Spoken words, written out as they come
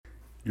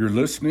You're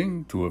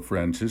listening to a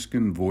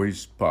Franciscan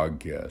Voice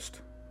podcast,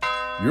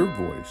 your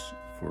voice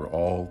for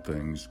all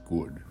things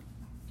good.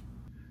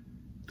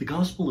 The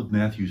Gospel of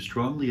Matthew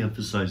strongly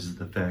emphasizes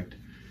the fact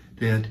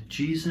that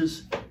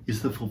Jesus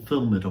is the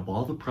fulfillment of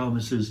all the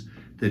promises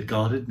that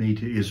God had made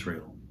to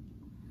Israel.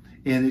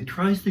 And it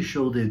tries to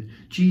show that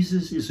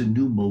Jesus is a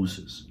new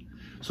Moses.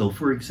 So,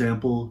 for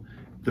example,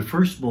 the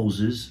first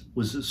Moses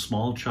was a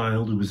small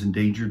child who was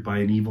endangered by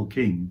an evil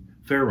king,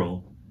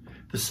 Pharaoh.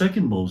 The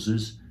second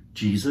Moses,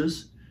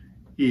 Jesus,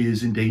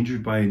 is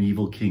endangered by an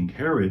evil king,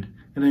 Herod,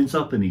 and ends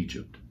up in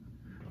Egypt.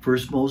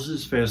 First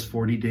Moses fasts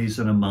 40 days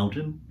on a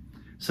mountain.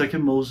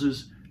 Second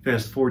Moses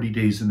fasts 40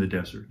 days in the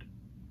desert.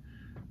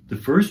 The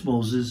first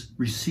Moses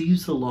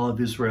receives the law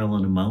of Israel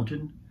on a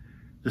mountain.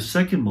 The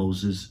second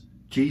Moses,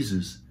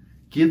 Jesus,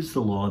 gives the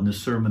law in the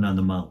Sermon on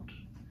the Mount.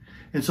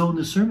 And so in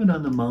the Sermon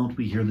on the Mount,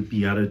 we hear the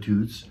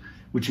Beatitudes,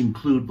 which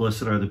include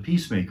blessed are the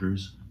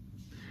peacemakers.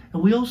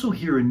 And we also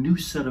hear a new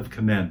set of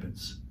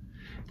commandments.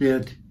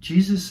 That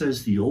Jesus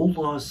says the old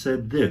law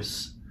said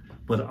this,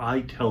 but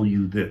I tell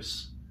you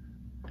this.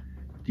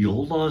 The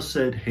old law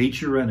said,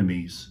 hate your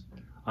enemies.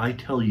 I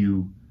tell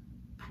you,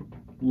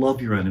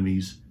 love your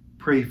enemies,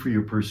 pray for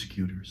your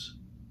persecutors.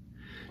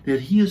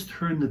 That he has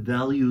turned the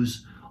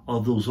values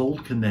of those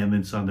old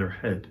commandments on their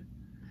head.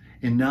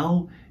 And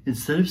now,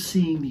 instead of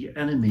seeing the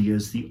enemy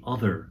as the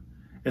other,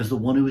 as the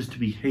one who is to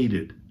be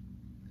hated,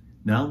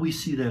 now we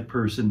see that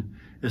person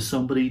as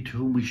somebody to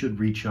whom we should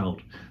reach out,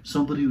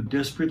 somebody who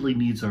desperately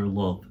needs our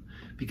love,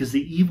 because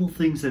the evil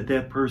things that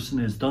that person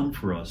has done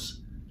for us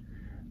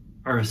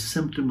are a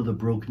symptom of the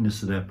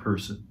brokenness of that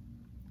person.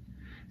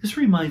 This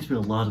reminds me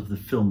a lot of the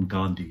film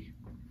Gandhi.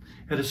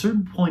 At a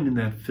certain point in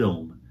that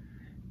film,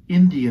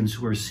 Indians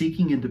who are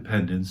seeking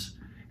independence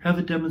have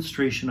a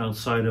demonstration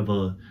outside of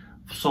a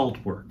salt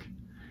work,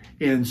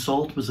 and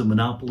salt was a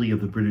monopoly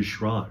of the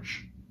British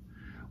Raj.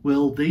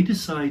 Well, they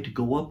decide to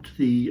go up to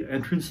the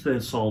entrance to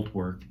that salt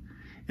work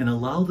and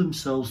allow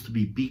themselves to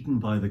be beaten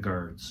by the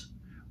guards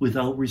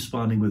without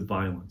responding with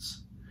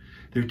violence.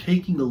 They're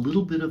taking a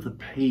little bit of the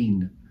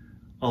pain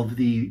of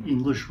the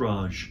English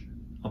Raj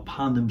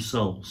upon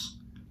themselves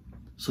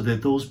so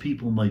that those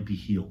people might be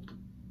healed.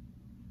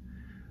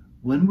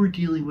 When we're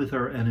dealing with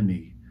our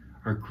enemy,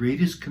 our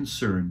greatest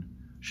concern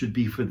should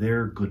be for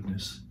their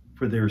goodness,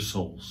 for their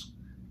souls,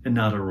 and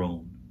not our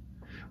own.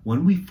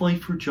 When we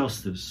fight for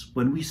justice,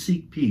 when we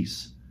seek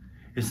peace,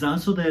 it's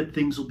not so that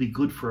things will be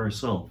good for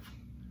ourselves,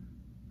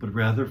 but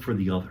rather for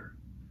the other.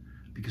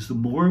 Because the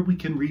more we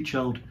can reach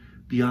out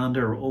beyond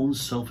our own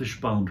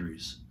selfish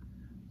boundaries,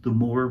 the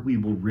more we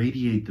will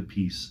radiate the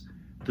peace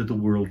that the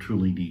world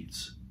truly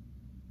needs.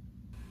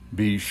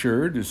 Be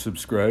sure to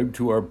subscribe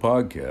to our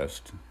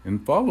podcast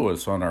and follow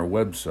us on our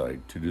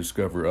website to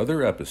discover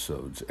other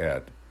episodes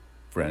at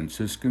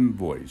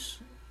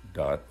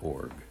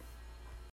franciscanvoice.org.